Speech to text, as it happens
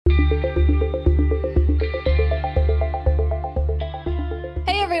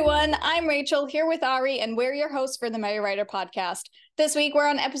everyone. I'm Rachel here with Ari, and we're your hosts for the Merry Writer podcast. This week, we're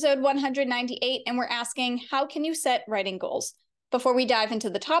on episode 198, and we're asking, how can you set writing goals? Before we dive into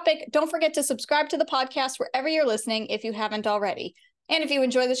the topic, don't forget to subscribe to the podcast wherever you're listening if you haven't already. And if you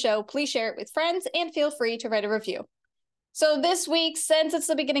enjoy the show, please share it with friends and feel free to write a review. So this week, since it's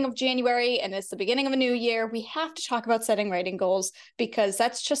the beginning of January and it's the beginning of a new year, we have to talk about setting writing goals because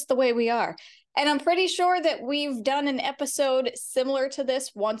that's just the way we are. And I'm pretty sure that we've done an episode similar to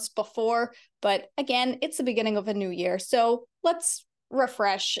this once before, but again, it's the beginning of a new year. So let's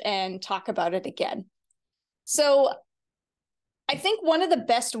refresh and talk about it again. So I think one of the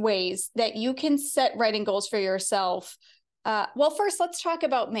best ways that you can set writing goals for yourself, first, let's talk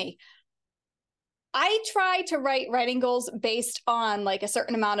about me. I try to write writing goals based on like a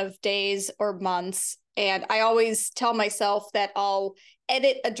certain amount of days or months. And I always tell myself that I'll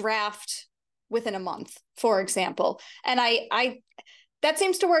edit a draft within a month, for example. And I that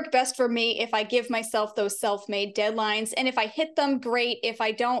seems to work best for me if I give myself those self-made deadlines. And if I hit them, great. If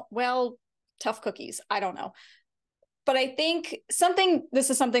I don't, well, tough cookies. I don't know. But I think this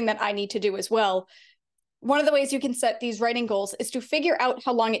is something that I need to do as well. One of the ways you can set these writing goals is to figure out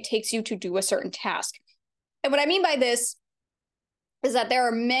how long it takes you to do a certain task. And what I mean by this is that there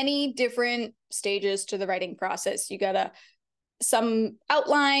are many different stages to the writing process. Some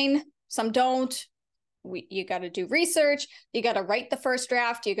outline, some don't. You got to do research. You got to write the first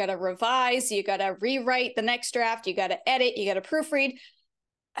draft. You got to revise. You got to rewrite the next draft. You got to edit. You got to proofread.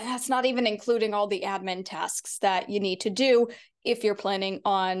 And that's not even including all the admin tasks that you need to do if you're planning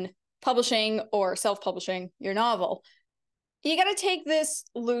on publishing or self-publishing your novel. You got to take this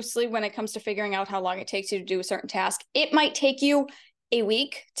loosely when it comes to figuring out how long it takes you to do a certain task. It might take you a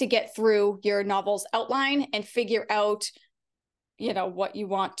week to get through your novel's outline and figure out what you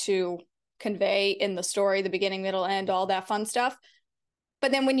want to convey in the story, the beginning, middle, end, all that fun stuff.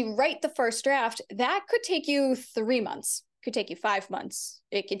 But then when you write the first draft, that could take you 3 months, could take you 5 months.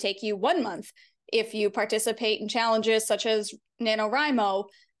 It could take you 1 month if you participate in challenges such as NaNoWriMo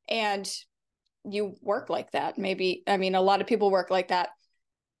and you work like that. A lot of people work like that.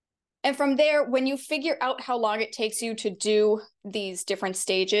 And from there, when you figure out how long it takes you to do these different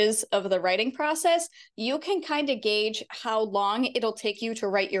stages of the writing process, you can kind of gauge how long it'll take you to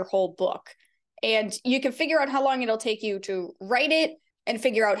write your whole book. And you can figure out how long it'll take you to write it and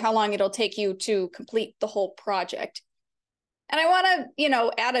figure out how long it'll take you to complete the whole project. And I want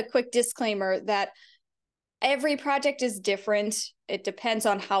to, add a quick disclaimer that every project is different. It depends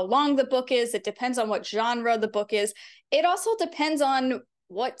on how long the book is. It depends on what genre the book is. It also depends on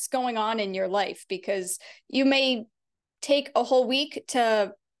what's going on in your life, because you may take a whole week to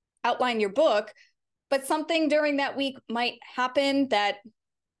outline your book, but something during that week might happen that,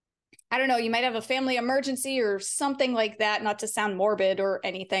 I don't know, you might have a family emergency or something like that, not to sound morbid or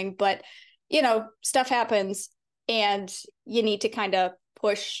anything, but, stuff happens and you need to kind of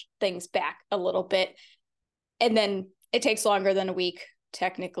push things back a little bit. And then it takes longer than a week,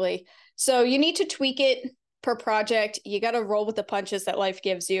 technically. So you need to tweak it per project. You got to roll with the punches that life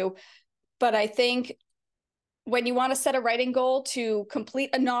gives you. But I think when you want to set a writing goal to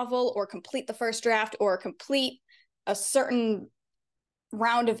complete a novel or complete the first draft or complete a certain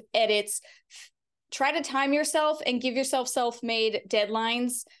round of edits, try to time yourself and give yourself self-made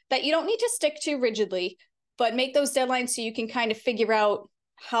deadlines that you don't need to stick to rigidly, but make those deadlines so you can kind of figure out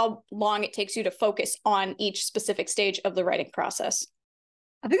how long it takes you to focus on each specific stage of the writing process.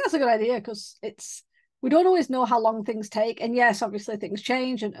 I think that's a good idea because we don't always know how long things take. And yes, obviously things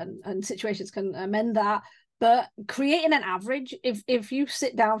change and situations can amend that. But creating an average, if you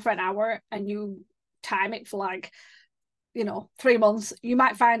sit down for an hour and you time it for 3 months, you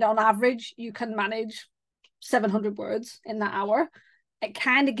might find on average you can manage 700 words in that hour. It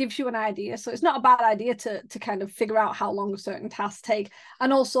kind of gives you an idea. So it's not a bad idea to kind of figure out how long certain tasks take.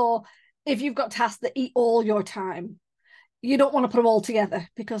 And also, if you've got tasks that eat all your time, you don't want to put them all together,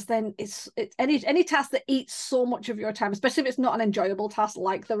 because then it's any task that eats so much of your time, especially if it's not an enjoyable task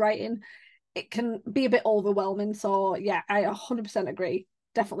like the writing, it can be a bit overwhelming. So yeah, I 100% agree.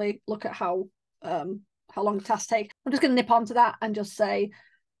 Definitely look at how long the tasks take. I'm just going to nip onto that and just say,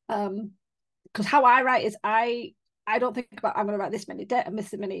 because how I write is I don't think about I'm going to write this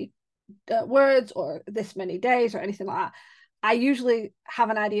many words or this many days or anything like that. I usually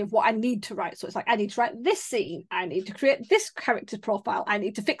have an idea of what I need to write. So it's like, I need to write this scene. I need to create this character's profile. I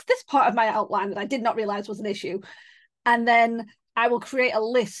need to fix this part of my outline that I did not realize was an issue. And then I will create a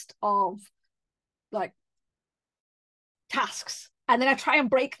list of tasks. And then I try and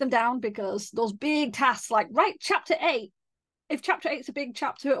break them down, because those big tasks, like write chapter 8, if chapter 8 is a big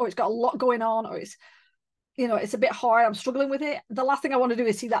chapter or it's got a lot going on or it's it's a bit hard, I'm struggling with it, the last thing I want to do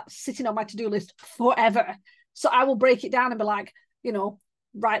is see that sitting on my to-do list forever. So I will break it down and be like,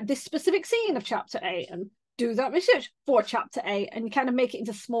 write this specific scene of chapter 8 and do that research for chapter 8, and you kind of make it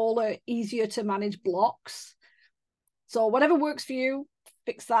into smaller, easier to manage blocks. So whatever works for you,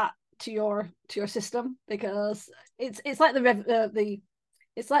 fix that to your system, because it's like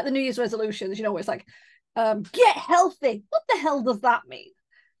it's like the New Year's resolutions, where it's like, get healthy. What the hell does that mean?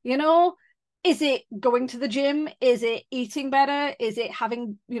 Is it going to the gym? Is it eating better? Is it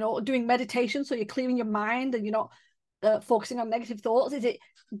having, doing meditation so you're clearing your mind and you're not focusing on negative thoughts? Is it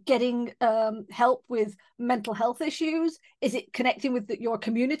getting help with mental health issues? Is it connecting with your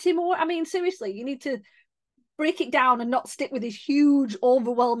community more? I mean, seriously, you need to break it down and not stick with these huge,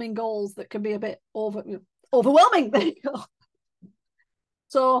 overwhelming goals that can be a bit overwhelming. There you go.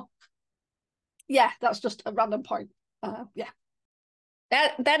 So, yeah, that's just a random point. Yeah.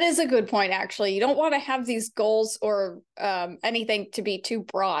 That is a good point, actually. You don't want to have these goals or anything to be too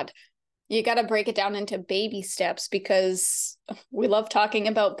broad. You got to break it down into baby steps, because we love talking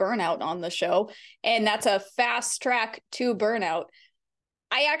about burnout on the show, and that's a fast track to burnout.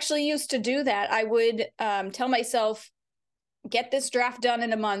 I actually used to do that. I would tell myself, get this draft done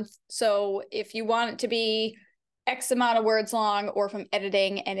in a month. So if you want it to be X amount of words long, or from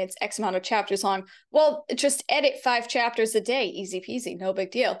editing and it's X amount of chapters long, well, just edit 5 chapters a day, easy peasy, no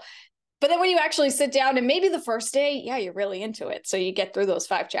big deal. But then when you actually sit down, and maybe the first day, yeah, you're really into it. So you get through those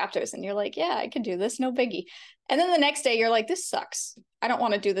 5 chapters and you're like, yeah, I can do this, no biggie. And then the next day you're like, this sucks. I don't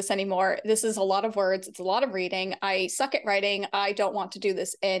want to do this anymore. This is a lot of words. It's a lot of reading. I suck at writing. I don't want to do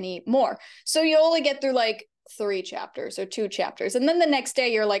this anymore. So you only get through like 3 chapters or 2 chapters. And then the next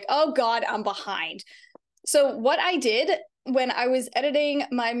day you're like, oh God, I'm behind. So what I did when I was editing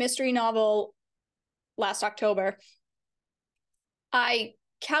my mystery novel last October, I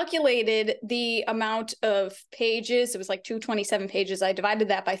calculated the amount of pages. It was like 227 pages. I divided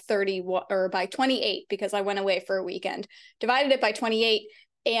that by 30 or by 28 because I went away for a weekend. Divided it by 28,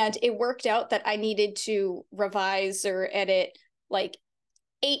 and it worked out that I needed to revise or edit like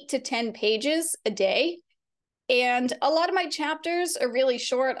 8 to 10 pages a day. And a lot of my chapters are really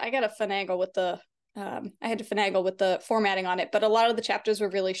short. I got to finagle with the formatting on it, but a lot of the chapters were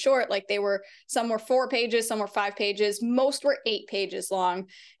really short. Like some were 4 pages, some were 5 pages, most were 8 pages long.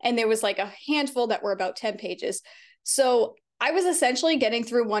 And there was like a handful that were about 10 pages. So I was essentially getting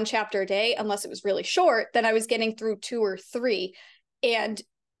through 1 chapter a day, unless it was really short, then I was getting through 2 or 3. And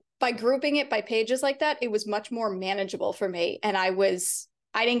by grouping it by pages like that, it was much more manageable for me. And I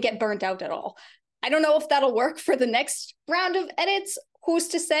didn't get burnt out at all. I don't know if that'll work for the next round of edits, who's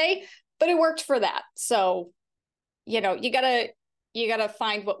to say, but it worked for that. So, you gotta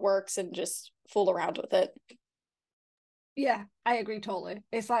find what works and just fool around with it. Yeah, I agree totally.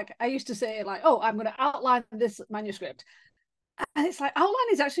 It's like, I used to say like, oh, I'm going to outline this manuscript. And it's like,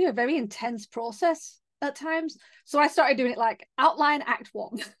 outline is actually a very intense process at times. So I started doing it like outline act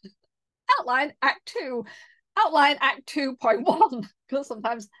 1, outline act 2, outline act 2.1, because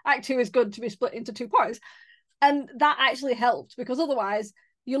sometimes act 2 is good to be split into 2 parts. And that actually helped, because otherwise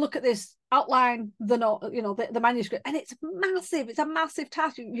you look at this outline, the manuscript, and it's massive. It's a massive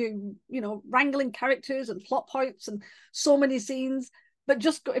task. You wrangling characters and plot points and so many scenes. But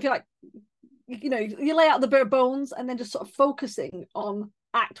just if you're like, you lay out the bare bones and then just sort of focusing on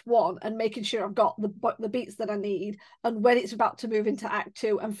act 1 and making sure I've got the beats that I need, and when it's about to move into act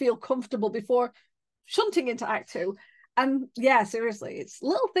 2, and feel comfortable before shunting into act 2. And yeah, seriously, it's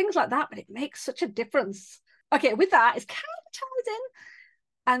little things like that, but it makes such a difference. Okay, with that, it's kind of ties in.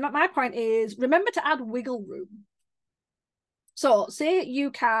 And my point is, remember to add wiggle room. So say you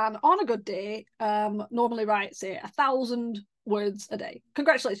can, on a good day, normally write, say, 1,000 words a day.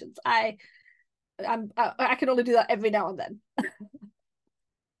 Congratulations. I can only do that every now and then.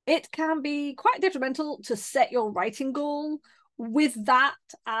 It can be quite detrimental to set your writing goal with that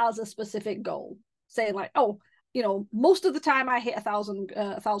as a specific goal. Saying like, oh, most of the time I hit 1,000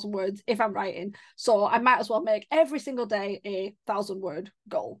 words if I'm writing, so I might as well make every single day a 1,000-word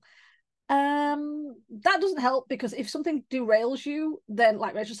goal. That doesn't help, because if something derails you, then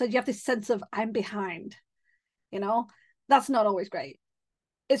like Rachel said, you have this sense of I'm behind. That's not always great.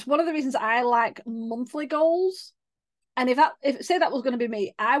 It's one of the reasons I like monthly goals. And if say that was going to be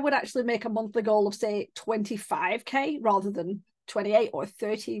me, I would actually make a monthly goal of, say, 25k rather than 28 or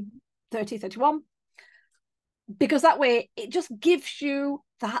 30, 31. Because that way it just gives you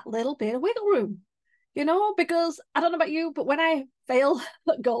that little bit of wiggle room, because I don't know about you, but when I fail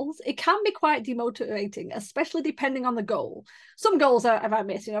at goals, it can be quite demotivating, especially depending on the goal. Some goals are, if I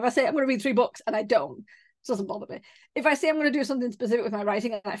miss, if I say I'm going to read 3 books and I don't, doesn't bother me. If I say I'm going to do something specific with my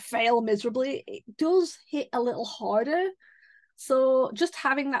writing and I fail miserably, it does hit a little harder. So just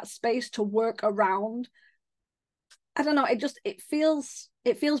having that space to work around, I don't know, it feels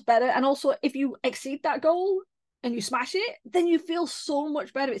better. And also if you exceed that goal and you smash it, then you feel so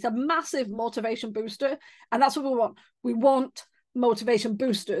much better. It's a massive motivation booster. And that's what we want. We want motivation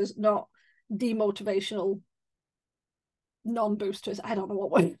boosters, not demotivational non-boosters. I don't know what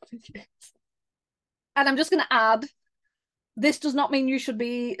word it is. And I'm just going to add, this does not mean you should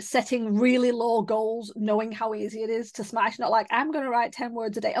be setting really low goals, knowing how easy it is to smash. Not like, I'm going to write 10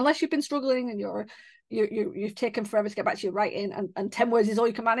 words a day, unless you've been struggling and you've taken forever to get back to your writing, and 10 words is all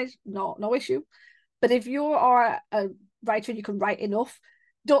you can manage. No issue. But if you are a writer and you can write enough,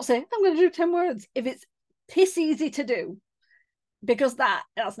 don't say, I'm going to do 10 words if it's piss easy to do, because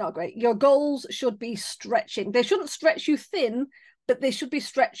that's not great. Your goals should be stretching. They shouldn't stretch you thin, but they should be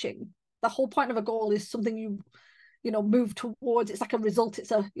stretching. The whole point of a goal is something you move towards. It's like a result. It's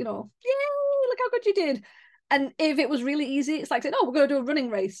a, yay, look how good you did. And if it was really easy, it's like saying, oh, we're going to do a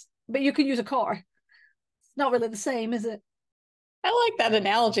running race, but you can use a car. It's not really the same, is it? I like that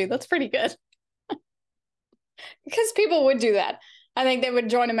analogy. That's pretty good. Because people would do that. I think they would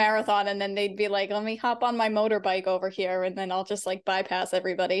join a marathon and then they'd be like, let me hop on my motorbike over here and then I'll just like bypass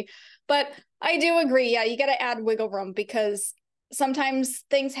everybody. But I do agree. Yeah, you got to add wiggle room, because sometimes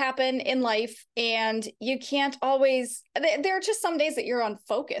things happen in life and you can't always, there are just some days that you're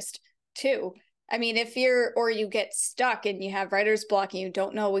unfocused too. I mean, you get stuck and you have writer's block and you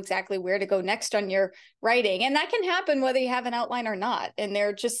don't know exactly where to go next on your writing. And that can happen whether you have an outline or not. And there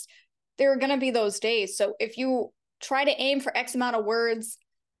are going to be those days. So if you try to aim for X amount of words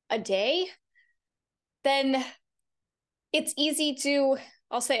a day, then it's easy to,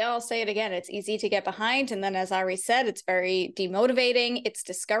 I'll say it again, it's easy to get behind. And then, as Ari said, it's very demotivating, it's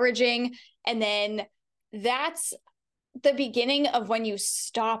discouraging. And then that's the beginning of when you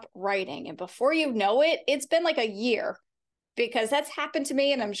stop writing. And before you know it, it's been like a year, because that's happened to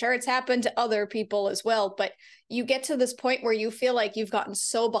me and I'm sure it's happened to other people as well. But you get to this point where you feel like you've gotten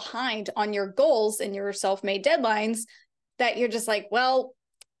so behind on your goals and your self-made deadlines that you're just like, well,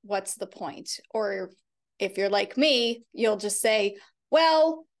 what's the point? Or if you're like me, you'll just say,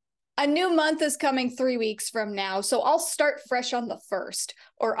 well, a new month is coming 3 weeks from now, so I'll start fresh on the 1st,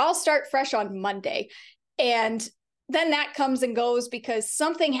 or I'll start fresh on Monday. And then that comes and goes because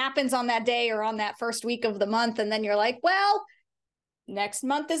something happens on that day or on that first week of the month. And then you're like, well, next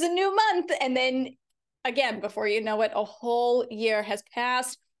month is a new month. And then again, before you know it, a whole year has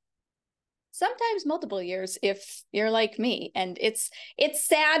passed, sometimes multiple years if you're like me. And it's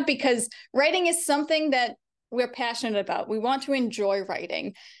sad, because writing is something that we're passionate about. We want to enjoy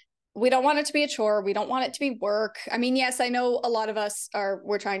writing. We don't want it to be a chore. We don't want it to be work. I mean, yes, I know a lot of us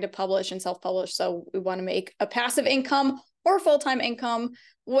we're trying to publish and self-publish. So we want to make a passive income or full-time income,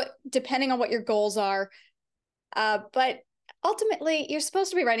 depending on what your goals are. But ultimately, you're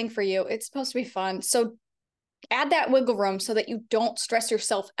supposed to be writing for you. It's supposed to be fun. So add that wiggle room so that you don't stress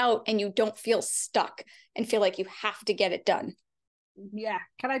yourself out and you don't feel stuck and feel like you have to get it done. Yeah.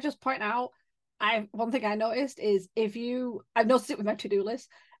 Can I just point out, one thing I noticed is I've noticed it with my to-do list,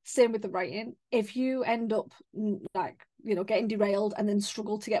 same with the writing. If you end up getting derailed and then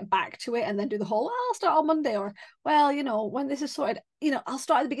struggle to get back to it and then do the whole, I'll start on Monday, or, well, when this is sorted, I'll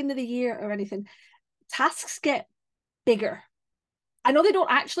start at the beginning of the year or anything. Tasks get bigger. I know they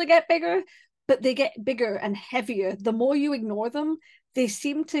don't actually get bigger, but they get bigger and heavier. The more you ignore them, they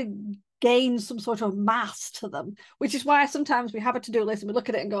seem to gain some sort of mass to them, which is why sometimes we have a to-do list and we look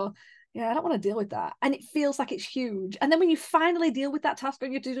at it and go, yeah, I don't want to deal with that. And it feels like it's huge. And then when you finally deal with that task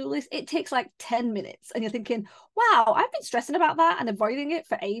on your to-do list, it takes like 10 minutes. And you're thinking, wow, I've been stressing about that and avoiding it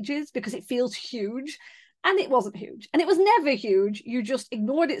for ages because it feels huge. And it wasn't huge. And it was never huge. You just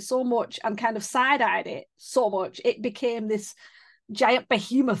ignored it so much and kind of side-eyed it so much. It became this giant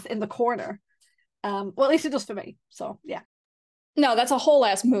behemoth in the corner. Well, at least it does for me. So, yeah. No, that's a whole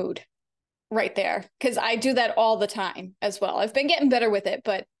ass mood right there. Because I do that all the time as well. I've been getting better with it,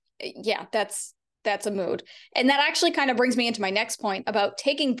 but yeah, that's a mood. And that actually kind of brings me into my next point about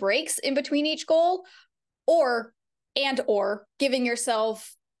taking breaks in between each goal, or giving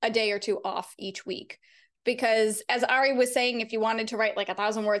yourself a day or two off each week. Because as Ari was saying, if you wanted to write like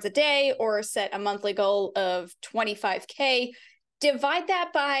 1,000 words a day or set a monthly goal of 25K, divide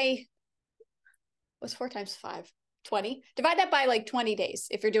that by, what's 4 times 5? 20. Divide that by like 20 days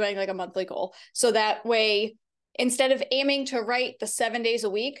if you're doing like a monthly goal. So that way, instead of aiming to write the 7 days a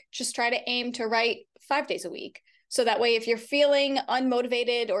week, just try to aim to write 5 days a week. So that way, if you're feeling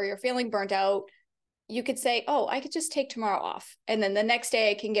unmotivated or you're feeling burnt out, you could say, oh, I could just take tomorrow off. And then the next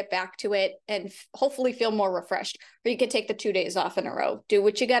day I can get back to it and hopefully feel more refreshed. Or you could take the 2 days off in a row. Do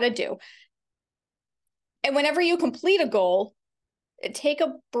what you got to do. And whenever you complete a goal, take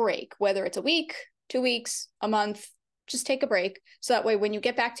a break, whether it's a week, 2 weeks, a month, just take a break. So that way, when you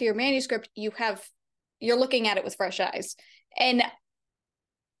get back to your manuscript, you're looking at it with fresh eyes. And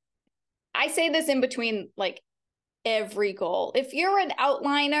I say this in between like every goal. If you're an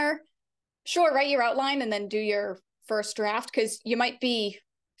outliner, sure, write your outline and then do your first draft, because you might be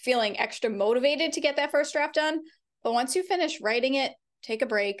feeling extra motivated to get that first draft done. But once you finish writing it, take a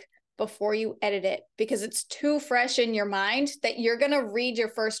break before you edit it, because it's too fresh in your mind that you're going to read your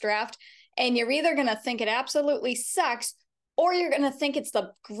first draft and you're either going to think it absolutely sucks or you're going to think it's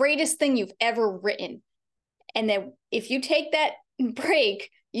the greatest thing you've ever written. And then if you take that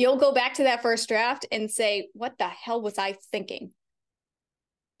break, you'll go back to that first draft and say, what the hell was I thinking?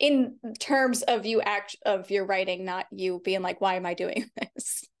 In terms of of your writing, not you being like, why am I doing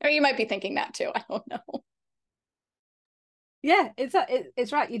this? Or you might be thinking that too. I don't know. Yeah,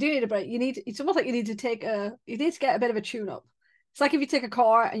 it's right. You do need a break. It's almost like you need to get a bit of a tune up. It's like if you take a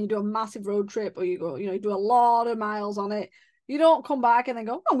car and you do a massive road trip, or you do a lot of miles on it. You don't come back and then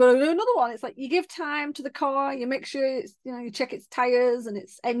go, I'm going to do another one. It's like you give time to the car. You make sure you check its tires and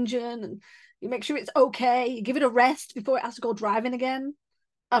its engine, and you make sure it's okay. You give it a rest before it has to go driving again.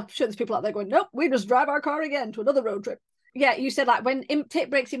 I'm sure there's people out there going, nope, we just drive our car again to another road trip. Yeah, you said like when take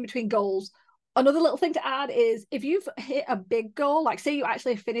breaks in between goals. Another little thing to add is if you've hit a big goal, like say you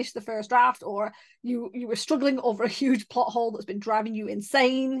actually finished the first draft, or you were struggling over a huge plot hole that's been driving you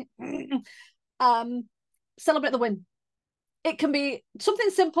insane, celebrate the win. It can be something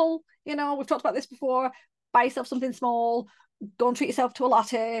simple. We've talked about this before. Buy yourself something small, go and treat yourself to a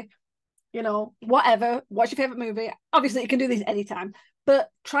latte, whatever. Watch your favorite movie. Obviously, you can do this anytime, but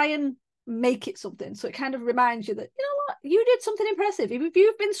try and make it something. So it kind of reminds you that, what, you did something impressive. If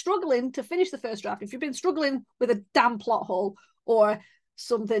you've been struggling to finish the first draft, if you've been struggling with a damn plot hole or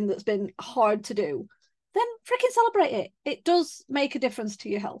something that's been hard to do, then freaking celebrate it. It does make a difference to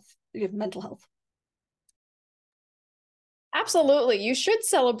your health, your mental health. Absolutely. You should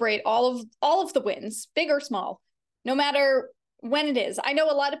celebrate all of the wins, big or small, no matter when it is. I know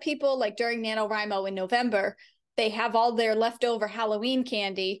a lot of people, like during NaNoWriMo in November, they have all their leftover Halloween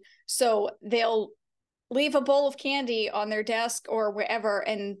candy. So they'll leave a bowl of candy on their desk or wherever,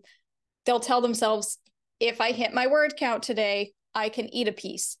 and they'll tell themselves, if I hit my word count today, I can eat a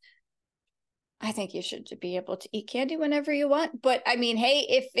piece. I think you should be able to eat candy whenever you want. But I mean, hey,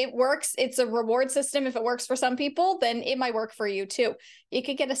 if it works, it's a reward system. If it works for some people, then it might work for you too. You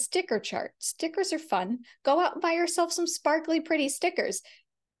could get a sticker chart. Stickers are fun. Go out and buy yourself some sparkly, pretty stickers.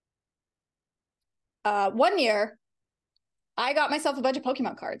 One year, I got myself a bunch of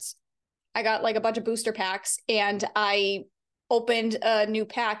Pokemon cards. I got like a bunch of booster packs, and I opened a new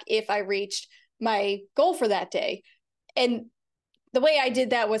pack if I reached my goal for that day. And the way I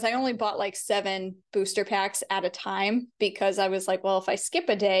did that was I only bought like 7 booster packs at a time, because I was like, well, if I skip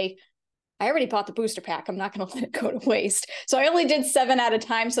a day, I already bought the booster pack. I'm not going to let it go to waste. So I only did 7 at a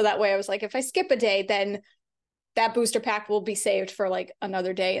time. So that way I was like, if I skip a day, then that booster pack will be saved for like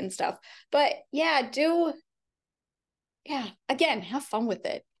another day and stuff. But yeah, again, have fun with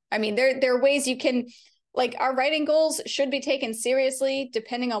it. I mean, there are ways you can, like, our writing goals should be taken seriously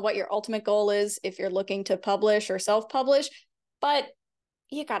depending on what your ultimate goal is, if you're looking to publish or self-publish. But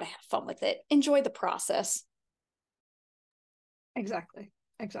you got to have fun with it. Enjoy the process. Exactly.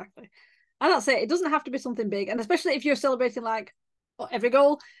 And that's it. It doesn't have to be something big. And especially if you're celebrating like every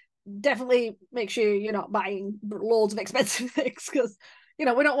goal, definitely make sure you're not buying loads of expensive things, because, we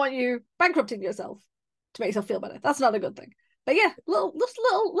don't want you bankrupting yourself to make yourself feel better. That's not a good thing. But yeah, little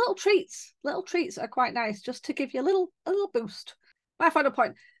treats. Little treats are quite nice, just to give you a little boost. My final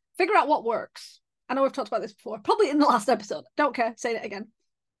point, figure out what works. I know we've talked about this before, probably in the last episode. Don't care, say it again.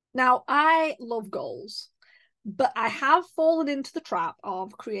 Now, I love goals, but I have fallen into the trap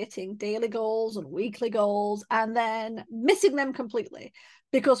of creating daily goals and weekly goals and then missing them completely,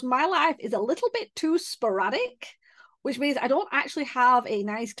 because my life is a little bit too sporadic, which means I don't actually have a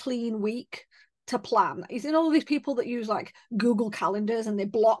nice clean week to plan. You know, all these people that use like Google calendars and they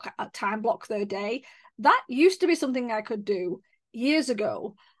time block their day. That used to be something I could do years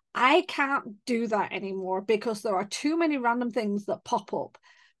ago. I can't do that anymore, because there are too many random things that pop up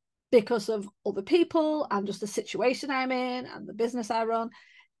because of other people and just the situation I'm in and the business I run.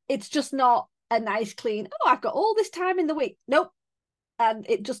 It's just not a nice, clean, I've got all this time in the week. Nope. And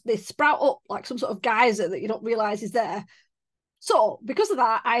they sprout up like some sort of geyser that you don't realize is there. So because of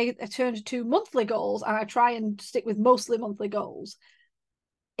that, I turned to monthly goals, and I try and stick with mostly monthly goals.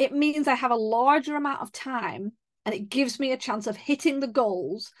 it means I have a larger amount of time, and it gives me a chance of hitting the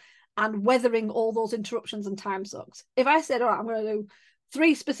goals and weathering all those interruptions and time sucks. If I said, all right, I'm going to do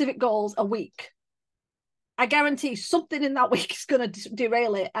 3 specific goals a week, I guarantee something in that week is going to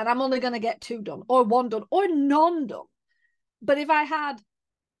derail it, and I'm only going to get 2 done, or 1 done, or none done. But if I had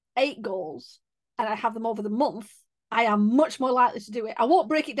 8 goals and I have them over the month, I am much more likely to do it. I won't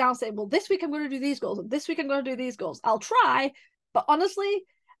break it down saying, well, this week I'm going to do these goals, and this week I'm going to do these goals. I'll try, but honestly,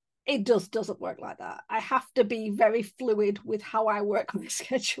 it just doesn't work like that. I have to be very fluid with how I work my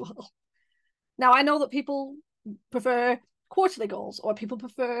schedule. Now, I know that people prefer quarterly goals, or people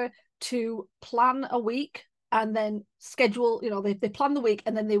prefer to plan a week and then schedule, they plan the week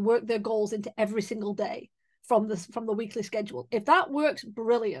and then they work their goals into every single day from the weekly schedule. If that works,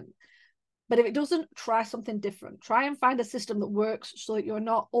 brilliant. But if it doesn't, try something different. Try and find a system that works so that you're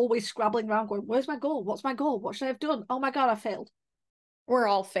not always scrabbling around going, where's my goal? What's my goal? What should I have done? Oh my God, I failed. We're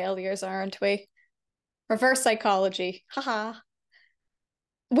all failures, aren't we? Reverse psychology. Haha.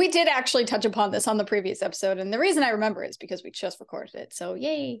 We did actually touch upon this on the previous episode, and the reason I remember is because we just recorded it. So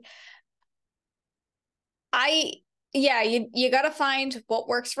yay. You got to find what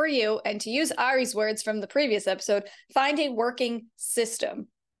works for you, and to use Ari's words from the previous episode, find a working system.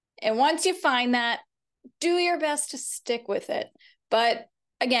 And once you find that, do your best to stick with it. But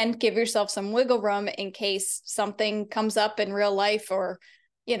again, give yourself some wiggle room in case something comes up in real life, or,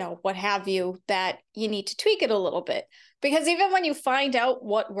 what have you, that you need to tweak it a little bit. Because even when you find out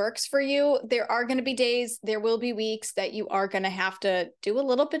what works for you, there are going to be days, there will be weeks that you are going to have to do a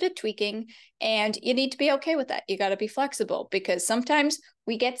little bit of tweaking, and you need to be okay with that. You got to be flexible, because sometimes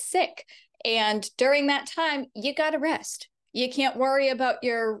we get sick, and during that time, you got to rest. You can't worry about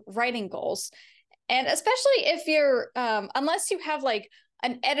your writing goals. And especially if you're, unless you have like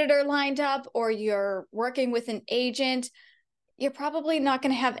an editor lined up or you're working with an agent, you're probably not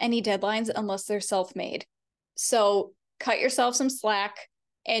going to have any deadlines unless they're self-made. So cut yourself some slack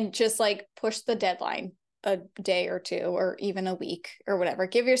and just like push the deadline a day or 2 or even a week or whatever.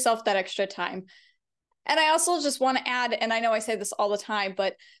 Give yourself that extra time. And I also just want to add, and I know I say this all the time,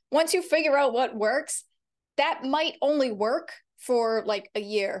 but once you figure out what works, that might only work for like a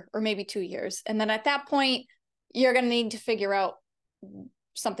year or maybe 2 years. And then at that point, you're going to need to figure out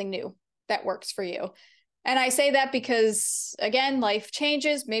something new that works for you. And I say that because, again, life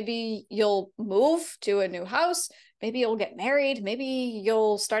changes. Maybe you'll move to a new house. Maybe you'll get married. Maybe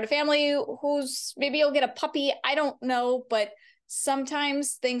you'll start a family. Maybe you'll get a puppy. I don't know. But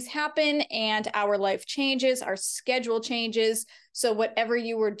sometimes things happen and our life changes. Our schedule changes. So whatever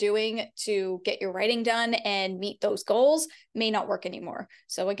you were doing to get your writing done and meet those goals may not work anymore.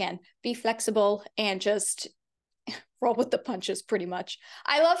 So again, be flexible and just roll with the punches pretty much.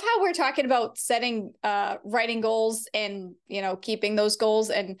 I love how we're talking about setting writing goals and, keeping those goals.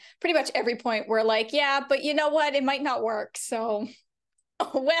 And pretty much every point we're like, yeah, but you know what? It might not work. So,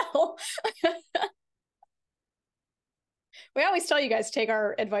 well, we always tell you guys to take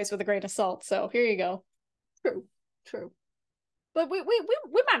our advice with a grain of salt. So here you go. True. But we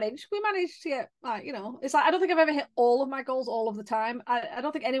manage to get, it's like, I don't think I've ever hit all of my goals all of the time. I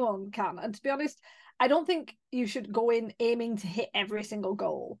don't think anyone can. And to be honest, I don't think you should go in aiming to hit every single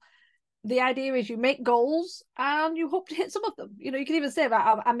goal. The idea is you make goals and you hope to hit some of them. You can even say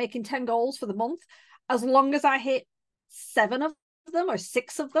that I'm making 10 goals for the month. As long as I hit 7 of them or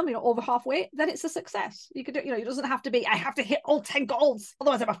 6 of them, over halfway, then it's a success. You could, it doesn't have to be, I have to hit all 10 goals,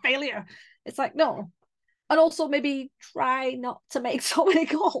 otherwise I'm a failure. It's like, no. And also maybe try not to make so many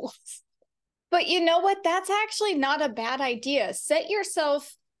goals. But you know what? That's actually not a bad idea. Set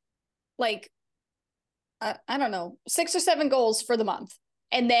yourself like, I don't know, 6 or 7 goals for the month,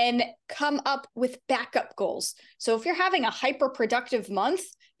 and then come up with backup goals. So if you're having a hyper productive month,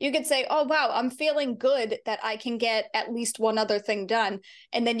 you could say, oh, wow, I'm feeling good that I can get at least one other thing done.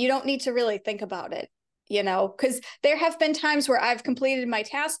 And then you don't need to really think about it, because there have been times where I've completed my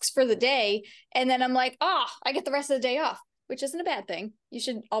tasks for the day, and then I'm like, I get the rest of the day off, which isn't a bad thing. You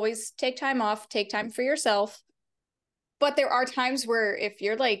should always take time off, take time for yourself. But there are times where if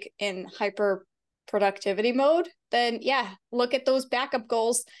you're like in hyper productivity mode, then look at those backup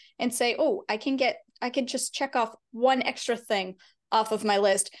goals and say, I can just check off one extra thing off of my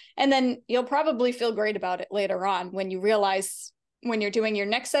list. And then you'll probably feel great about it later on when you realize when you're doing your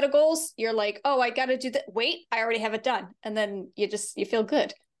next set of goals, you're like, I got to do that. Wait, I already have it done. And then you feel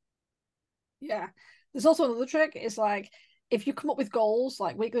good. Yeah. There's also another trick is like, if you come up with goals,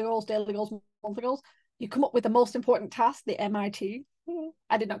 like weekly goals, daily goals, monthly goals, you come up with the most important task, the MIT.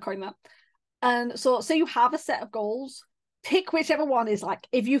 I did not coin that. And so say you have a set of goals, pick whichever one is like,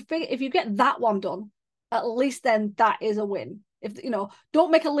 if you get that one done, at least then that is a win. If,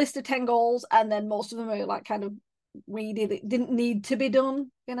 don't make a list of 10 goals and then most of them are like kind of weedy, that didn't need to be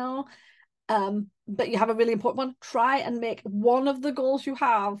done, but you have a really important one. Try and make one of the goals you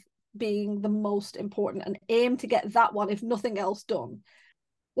have being the most important and aim to get that one, if nothing else, done.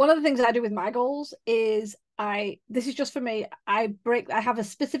 One of the things I do with my goals is this is just for me, I have a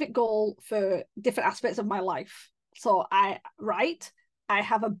specific goal for different aspects of my life. So I write, I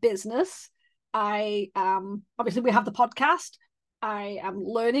have a business, obviously we have the podcast, I am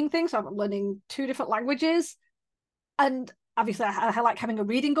learning things, so I'm learning 2 different languages, and obviously I like having a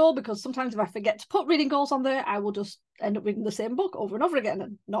reading goal, because sometimes if I forget to put reading goals on there, I will just end up reading the same book over and over again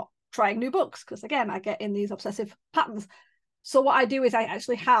and not trying new books, because again, I get in these obsessive patterns. So what I do is I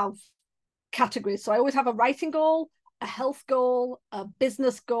actually have categories. So I always have a writing goal, a health goal, a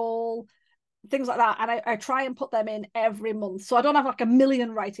business goal, things like that. And I try and put them in every month. So I don't have like a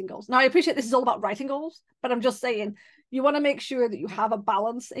million writing goals. Now, I appreciate this is all about writing goals, but I'm just saying you want to make sure that you have a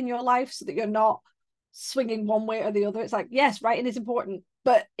balance in your life so that you're not swinging one way or the other. It's like, yes, writing is important,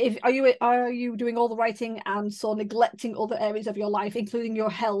 but are you doing all the writing and so neglecting other areas of your life, including your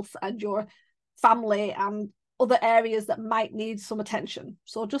health and your family and other areas that might need some attention?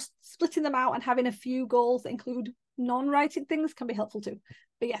 So just splitting them out and having a few goals that include non-writing things can be helpful too.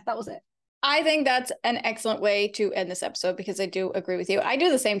 But yeah, that was it. I think that's an excellent way to end this episode, because I do agree with you. I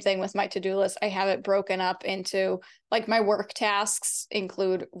do the same thing with my to-do list. I have it broken up into, like, my work tasks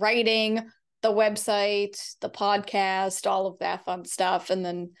include writing, the website, the podcast, all of that fun stuff. And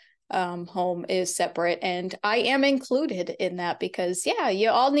then home is separate. And I am included in that because, yeah, you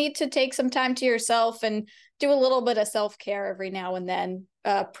all need to take some time to yourself and do a little bit of self-care every now and then.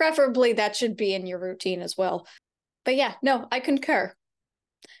 Preferably that should be in your routine as well. But yeah, no, I concur.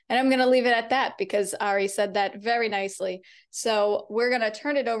 And I'm going to leave it at that because Ari said that very nicely. So we're going to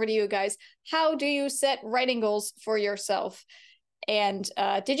turn it over to you guys. How do you set writing goals for yourself? And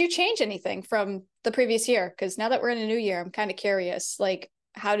did you change anything from the previous year? Because now that we're in a new year, I'm kind of curious, like,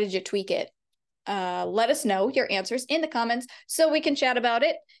 how did you tweak it? Let us know your answers in the comments so we can chat about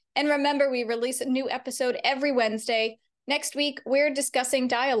it. And remember, we release a new episode every Wednesday. Next week, we're discussing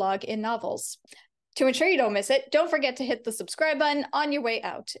dialogue in novels. To ensure you don't miss it, don't forget to hit the subscribe button on your way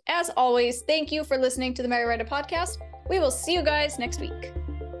out. As always, thank you for listening to the Merry Writer Podcast. We will see you guys next week.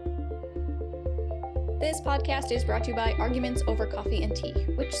 This podcast is brought to you by Arguments Over Coffee and Tea.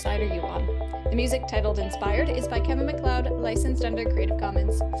 Which side are you on? The music titled Inspired is by Kevin MacLeod, licensed under Creative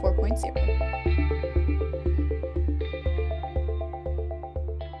Commons 4.0.